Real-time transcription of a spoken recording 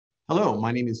Hello,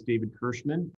 my name is David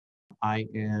Kirschman. I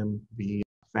am the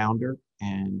founder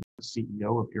and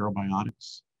CEO of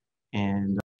Aerobiotics,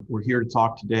 and we're here to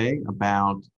talk today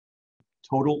about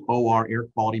total OR air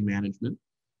quality management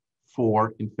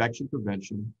for infection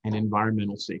prevention and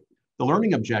environmental safety. The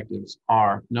learning objectives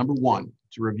are, number one,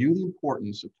 to review the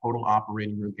importance of total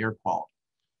operating room air quality.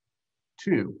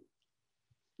 Two,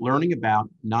 learning about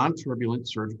non-turbulent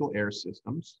surgical air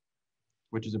systems,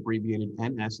 which is abbreviated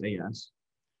NSAS.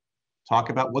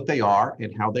 Talk about what they are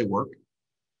and how they work,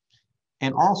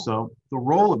 and also the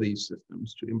role of these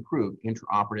systems to improve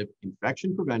intraoperative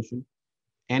infection prevention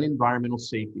and environmental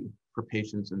safety for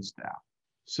patients and staff.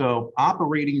 So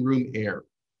operating room air,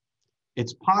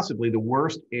 it's possibly the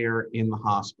worst air in the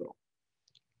hospital.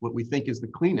 What we think is the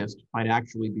cleanest might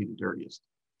actually be the dirtiest.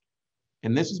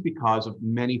 And this is because of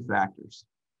many factors.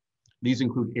 These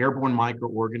include airborne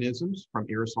microorganisms from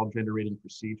aerosol generating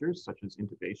procedures such as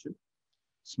intubation,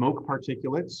 smoke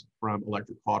particulates from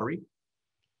electric cautery,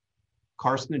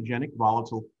 carcinogenic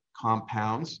volatile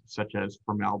compounds such as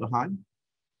formaldehyde,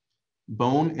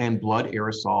 bone and blood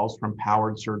aerosols from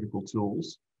powered surgical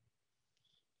tools,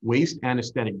 waste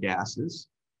anesthetic gases,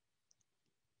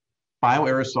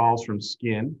 bioaerosols from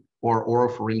skin or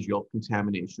oropharyngeal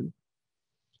contamination,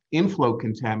 inflow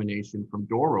contamination from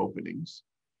door openings,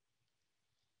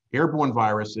 airborne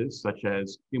viruses such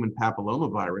as human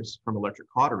papillomavirus from electric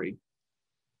cautery,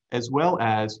 as well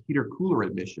as heater-cooler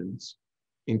emissions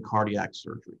in cardiac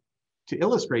surgery. To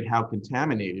illustrate how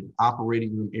contaminated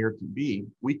operating room air can be,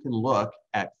 we can look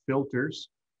at filters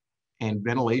and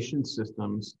ventilation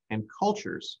systems and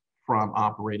cultures from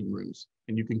operating rooms.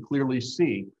 And you can clearly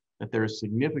see that there is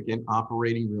significant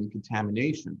operating room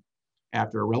contamination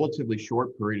after a relatively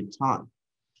short period of time.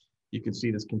 You can see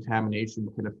this contamination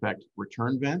can affect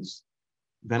return vents,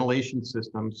 ventilation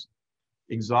systems,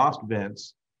 exhaust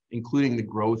vents, including the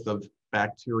growth of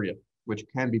bacteria, which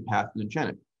can be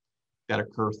pathogenic, that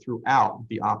occur throughout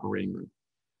the operating room.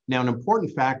 Now, an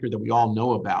important factor that we all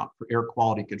know about for air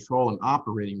quality control in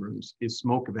operating rooms is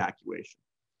smoke evacuation.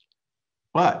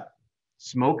 But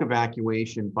smoke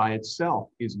evacuation by itself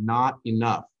is not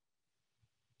enough.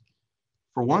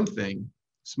 For one thing,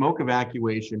 smoke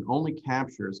evacuation only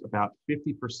captures about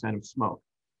 50% of smoke,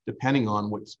 depending on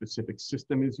what specific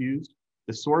system is used,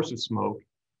 the source of smoke,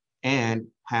 and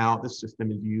how the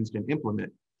system is used and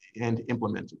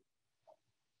implemented.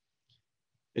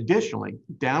 Additionally,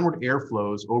 downward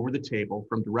airflows over the table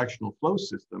from directional flow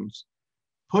systems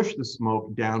push the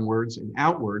smoke downwards and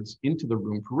outwards into the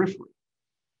room periphery,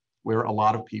 where a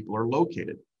lot of people are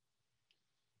located.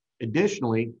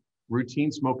 Additionally,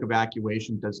 routine smoke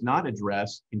evacuation does not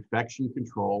address infection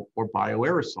control or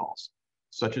bioaerosols,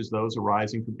 such as those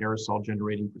arising from aerosol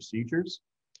generating procedures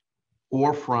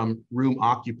or from room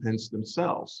occupants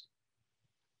themselves.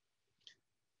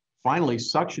 Finally,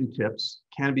 suction tips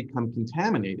can become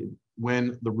contaminated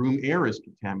when the room air is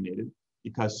contaminated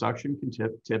because suction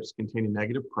tips contain a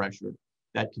negative pressure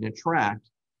that can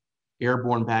attract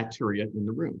airborne bacteria in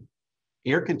the room.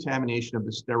 Air contamination of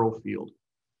the sterile field.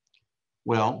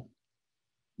 Well,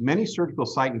 many surgical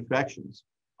site infections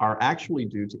are actually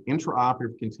due to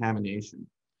intraoperative contamination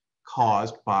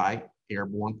caused by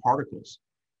airborne particles.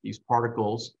 These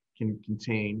particles can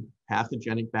contain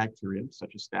pathogenic bacteria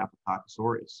such as Staphylococcus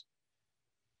aureus.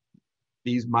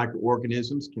 These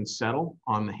microorganisms can settle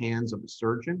on the hands of the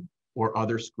surgeon or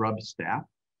other scrubbed staff,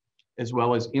 as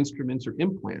well as instruments or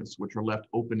implants which are left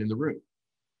open in the room.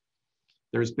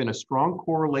 There's been a strong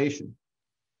correlation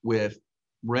with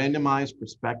randomized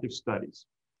prospective studies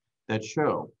that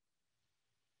show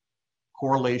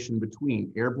correlation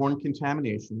between airborne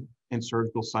contamination and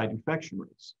surgical site infection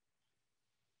rates.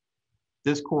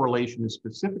 This correlation is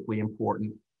specifically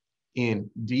important in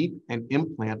deep and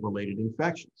implant-related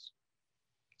infections,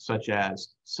 such as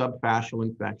subfascial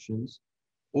infections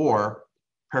or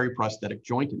periprosthetic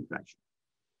joint infection.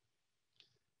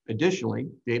 Additionally,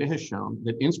 data has shown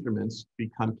that instruments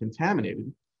become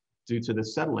contaminated due to the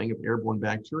settling of airborne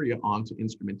bacteria onto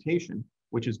instrumentation,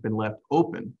 which has been left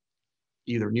open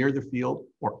either near the field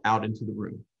or out into the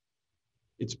room.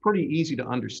 It's pretty easy to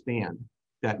understand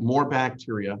that more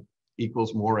bacteria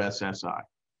equals more SSI.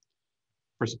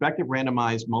 Prospective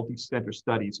randomized multi-center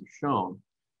studies have shown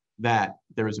that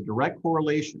there is a direct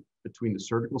correlation between the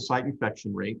surgical site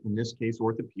infection rate, in this case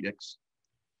orthopedics,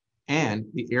 and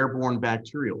the airborne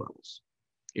bacteria levels.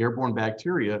 Airborne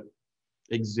bacteria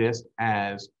exist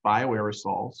as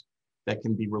bioaerosols that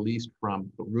can be released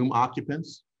from the room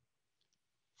occupants,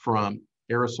 from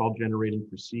aerosol generating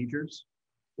procedures,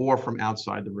 or from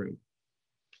outside the room.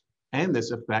 And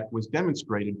this effect was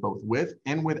demonstrated both with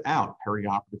and without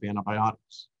perioperative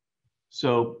antibiotics.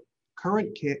 So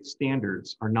Current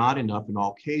standards are not enough in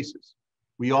all cases.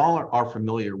 We all are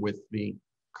familiar with the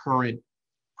current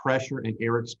pressure and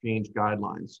air exchange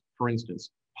guidelines. For instance,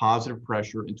 positive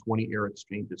pressure and 20 air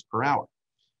exchanges per hour.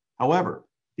 However,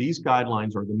 these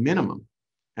guidelines are the minimum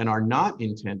and are not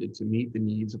intended to meet the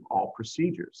needs of all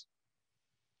procedures.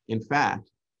 In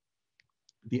fact,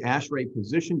 the ASHRAE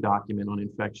position document on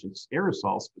infectious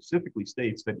aerosols specifically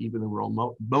states that even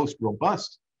the most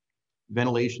robust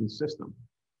ventilation system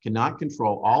cannot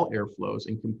control all airflows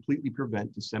and completely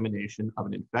prevent dissemination of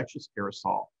an infectious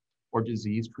aerosol or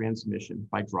disease transmission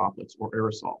by droplets or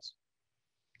aerosols.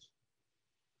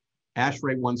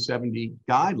 ASHRAE 170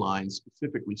 guidelines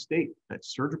specifically state that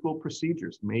surgical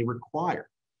procedures may require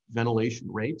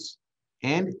ventilation rates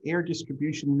and air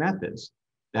distribution methods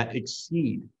that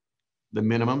exceed the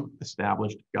minimum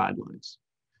established guidelines.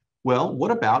 Well,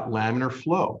 what about laminar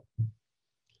flow?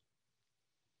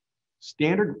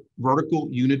 Standard vertical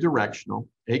unidirectional,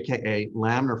 AKA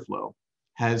laminar flow,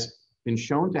 has been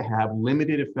shown to have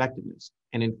limited effectiveness.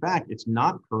 And in fact, it's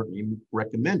not currently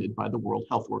recommended by the World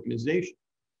Health Organization.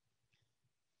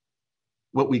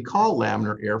 What we call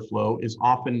laminar airflow is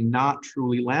often not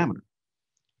truly laminar.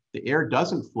 The air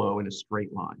doesn't flow in a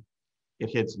straight line.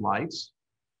 It hits lights,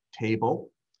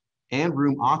 table, and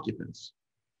room occupants.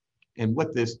 And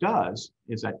what this does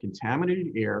is that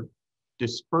contaminated air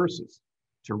disperses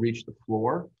to reach the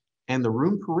floor and the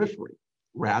room periphery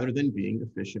rather than being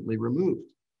efficiently removed.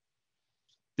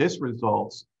 This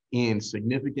results in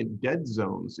significant dead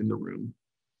zones in the room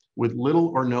with little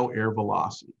or no air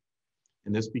velocity.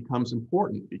 And this becomes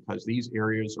important because these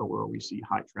areas are where we see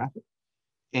high traffic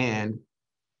and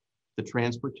the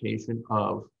transportation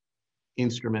of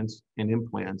instruments and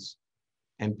implants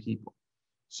and people.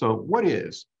 So what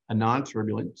is a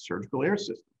non-turbulent surgical air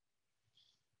system?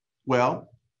 Well,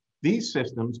 these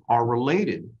systems are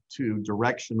related to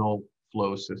directional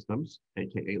flow systems,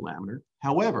 AKA laminar.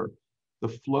 However, the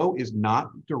flow is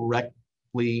not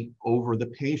directly over the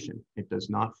patient. It does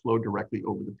not flow directly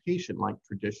over the patient like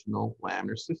traditional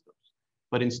laminar systems,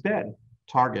 but instead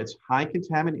targets high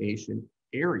contamination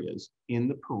areas in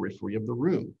the periphery of the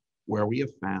room where we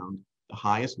have found the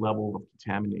highest level of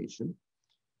contamination,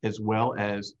 as well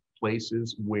as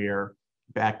places where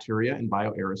bacteria and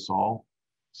bioaerosol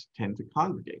tend to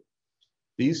congregate.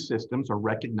 These systems are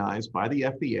recognized by the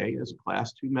FDA as a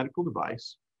Class II medical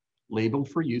device, labeled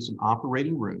for use in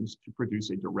operating rooms to produce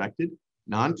a directed,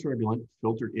 non-turbulent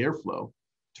filtered airflow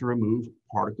to remove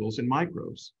particles and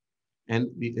microbes. And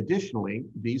additionally,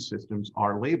 these systems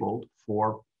are labeled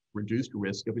for reduced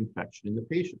risk of infection in the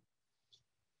patient.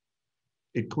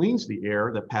 It cleans the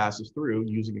air that passes through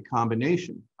using a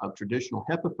combination of traditional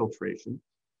HEPA filtration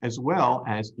as well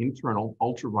as internal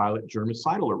ultraviolet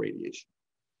germicidal irradiation,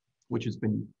 which has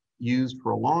been used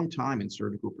for a long time in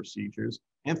surgical procedures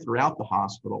and throughout the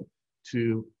hospital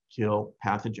to kill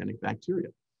pathogenic bacteria.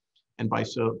 And by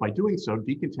doing so,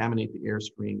 decontaminate the air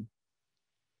stream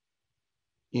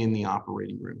in the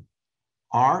operating room.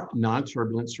 Are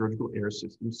non-turbulent surgical air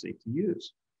systems safe to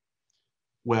use?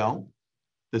 Well,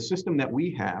 the system that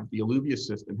we have, the Alluvia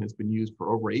system, has been used for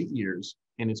over 8 years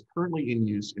and is currently in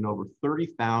use in over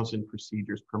 30,000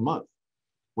 procedures per month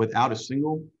without a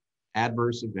single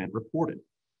adverse event reported,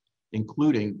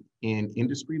 including in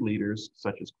industry leaders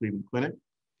such as Cleveland Clinic,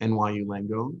 NYU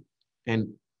Langone, and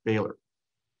Baylor.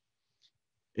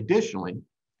 Additionally,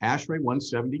 ASHRAE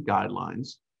 170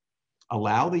 guidelines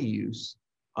allow the use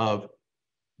of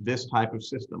this type of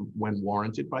system when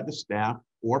warranted by the staff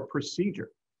or procedure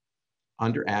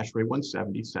under ASHRAE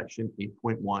 170 section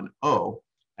 8.10,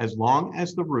 as long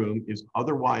as the room is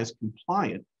otherwise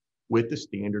compliant with the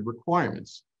standard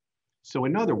requirements. So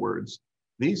in other words,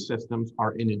 these systems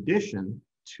are in addition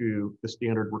to the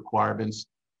standard requirements.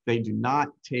 They do not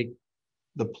take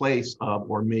the place of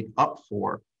or make up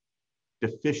for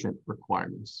deficient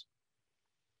requirements.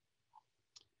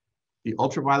 The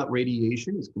ultraviolet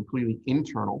radiation is completely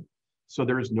internal, so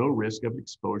there is no risk of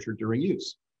exposure during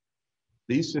use.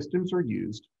 These systems are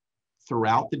used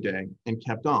throughout the day and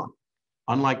kept on,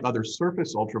 unlike other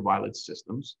surface ultraviolet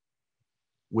systems,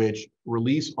 which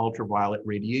release ultraviolet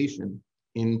radiation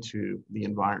into the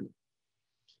environment.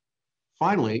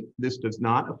 Finally, this does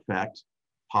not affect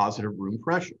positive room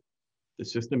pressure. The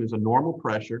system is a normal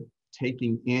pressure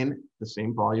taking in the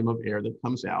same volume of air that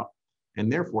comes out,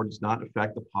 and therefore does not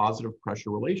affect the positive pressure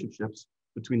relationships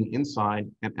between the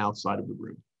inside and outside of the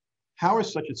room. How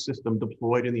is such a system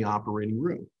deployed in the operating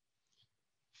room?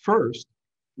 First,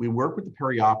 we work with the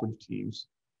perioperative teams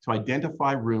to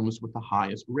identify rooms with the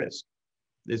highest risk.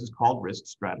 This is called risk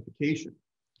stratification.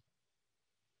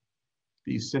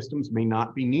 These systems may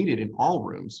not be needed in all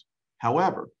rooms.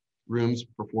 However, rooms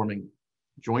performing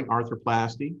joint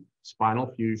arthroplasty, spinal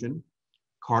fusion,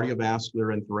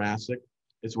 cardiovascular and thoracic,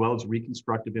 as well as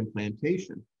reconstructive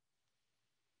implantation,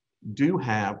 do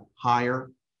have higher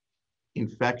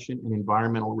infection and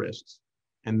environmental risks,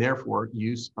 and therefore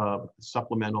use of a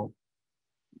supplemental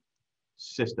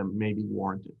system may be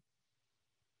warranted.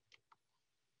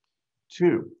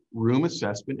 2, room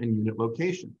assessment and unit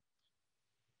location.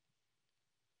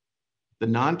 The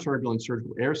non-turbulent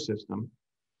surgical air system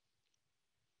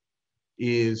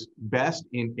is best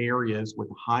in areas with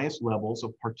the highest levels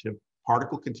of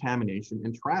particle contamination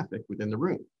and traffic within the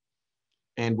room.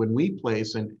 And when we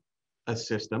place a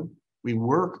system, we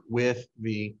work with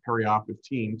the perioperative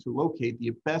team to locate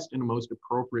the best and most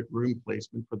appropriate room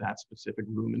placement for that specific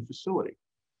room and facility.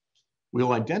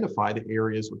 We'll identify the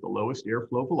areas with the lowest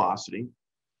airflow velocity,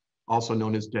 also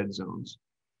known as dead zones.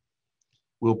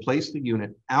 We'll place the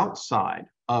unit outside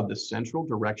of the central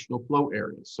directional flow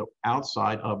areas, so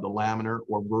outside of the laminar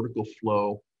or vertical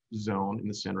flow zone in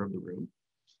the center of the room,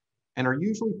 and are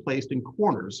usually placed in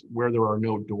corners where there are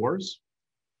no doors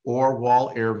or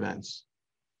wall air vents.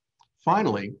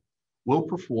 Finally, we'll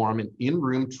perform an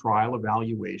in-room trial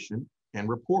evaluation and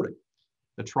reporting.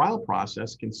 The trial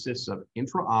process consists of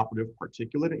intraoperative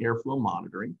particulate airflow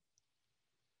monitoring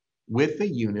with the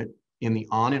unit in the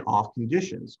on and off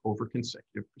conditions over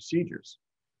consecutive procedures.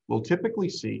 We'll typically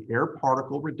see air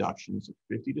particle reductions of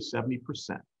 50 to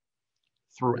 70%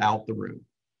 throughout the room.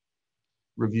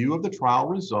 Review of the trial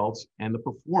results and the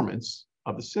performance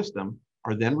of the system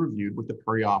are then reviewed with the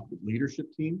perioperative leadership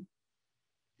team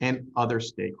and other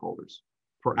stakeholders.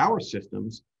 For our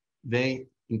systems, they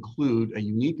include a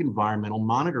unique environmental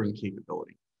monitoring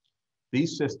capability.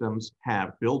 These systems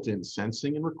have built-in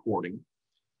sensing and recording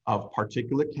of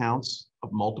particulate counts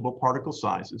of multiple particle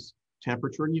sizes,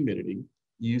 temperature and humidity,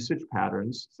 usage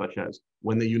patterns, such as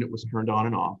when the unit was turned on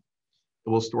and off. It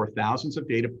will store thousands of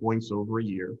data points over a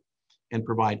year and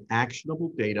provide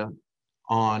actionable data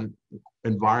on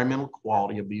environmental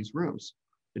quality of these rooms.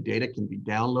 The data can be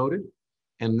downloaded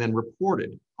and then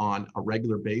reported on a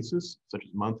regular basis, such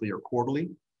as monthly or quarterly,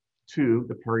 to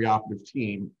the perioperative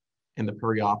team and the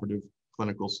perioperative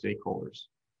clinical stakeholders.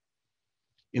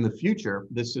 In the future,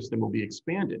 this system will be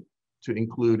expanded to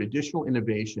include additional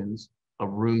innovations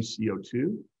of room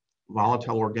CO2,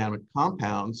 volatile organic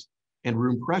compounds, and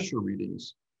room pressure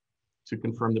readings to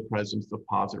confirm the presence of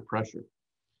positive pressure.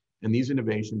 And these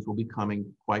innovations will be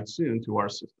coming quite soon to our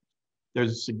system.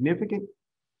 There's significant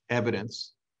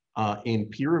evidence in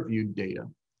peer-reviewed data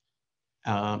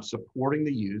supporting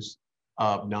the use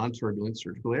of non-turbulent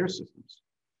surgical air systems.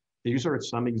 These are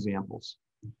some examples,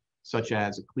 such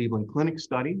as a Cleveland Clinic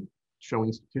study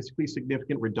showing statistically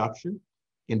significant reduction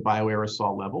in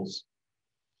bioaerosol levels,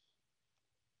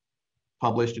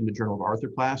 published in the Journal of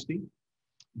Arthroplasty.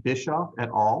 Bischoff et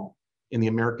al. In the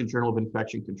American Journal of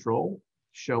Infection Control,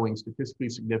 showing statistically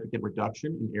significant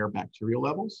reduction in air bacterial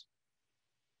levels.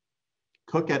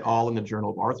 Cook et al. In the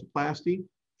Journal of Arthroplasty,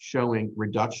 showing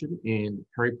reduction in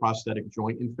periprosthetic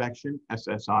joint infection,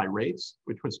 SSI rates,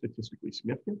 which was statistically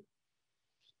significant.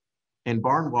 And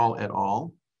Barnwell et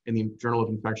al. In the Journal of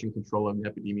Infection Control and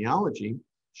Epidemiology,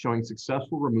 showing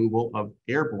successful removal of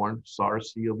airborne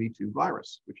SARS-CoV-2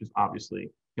 virus, which is obviously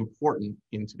important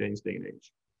in today's day and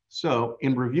age. So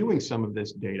in reviewing some of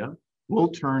this data, we'll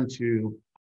turn to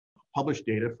published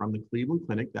data from the Cleveland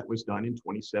Clinic that was done in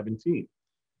 2017,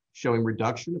 showing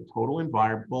reduction of total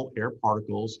environable air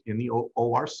particles in the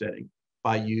OR setting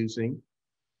by using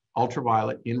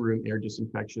ultraviolet in-room air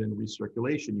disinfection and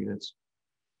recirculation units,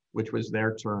 which was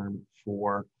their term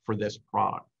for this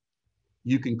product.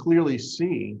 You can clearly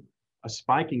see a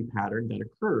spiking pattern that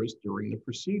occurs during the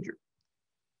procedure,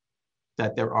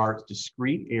 that there are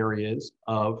discrete areas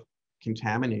of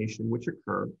contamination which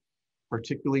occur,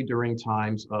 particularly during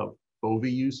times of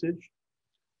bovie usage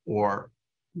or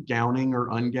gowning or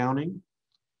ungowning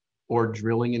or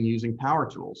drilling and using power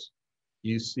tools.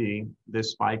 You see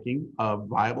this spiking of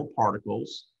viable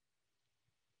particles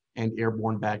and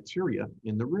airborne bacteria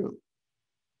in the room.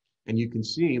 And you can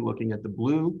see, looking at the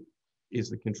blue is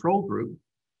the control group,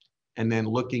 and then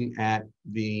looking at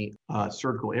the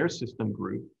surgical air system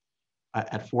group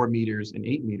at 4 meters and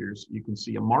 8 meters, you can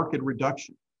see a marked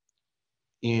reduction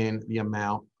in the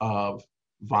amount of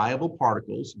viable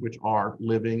particles, which are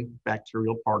living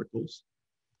bacterial particles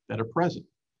that are present.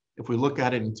 If we look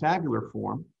at it in tabular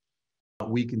form,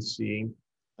 we can see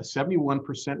a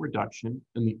 71% reduction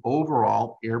in the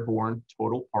overall airborne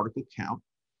total particle count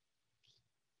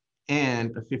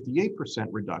and a 58%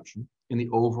 reduction in the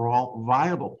overall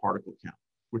viable particle count,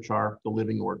 which are the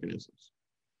living organisms.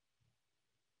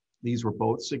 These were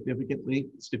both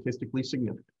statistically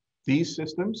significant. These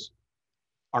systems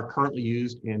are currently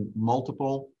used in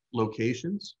multiple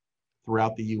locations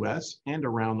throughout the US and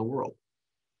around the world.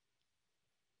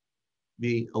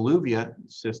 The Alluvia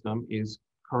system is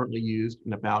currently used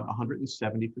in about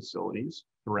 170 facilities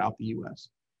throughout the US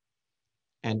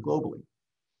and globally.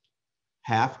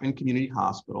 Half in community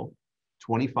hospital,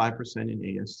 25% in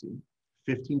ASC,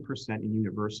 15% in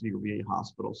university or VA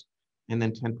hospitals, and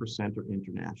then 10% are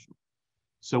international.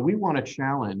 So we want to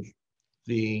challenge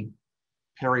the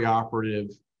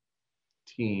perioperative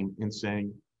team in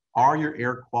saying, are your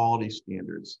air quality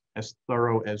standards as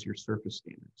thorough as your surface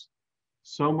standards?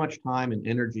 So much time and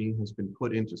energy has been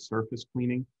put into surface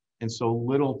cleaning, and so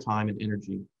little time and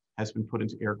energy has been put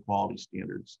into air quality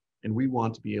standards. And we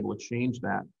want to be able to change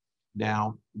that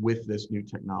now with this new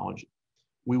technology.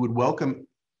 We would welcome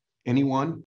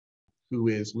anyone who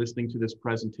is listening to this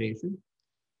presentation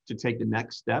to take the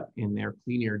next step in their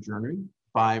clean air journey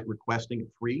by requesting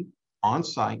a free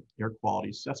on-site air quality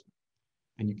assessment.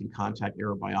 And you can contact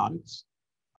Aerobiotics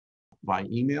by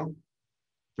email,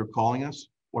 through calling us,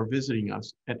 or visiting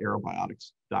us at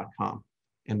aerobiotics.com.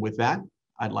 And with that,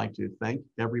 I'd like to thank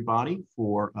everybody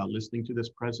for listening to this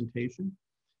presentation.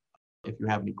 If you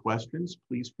have any questions,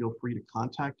 please feel free to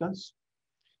contact us,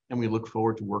 and we look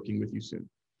forward to working with you soon.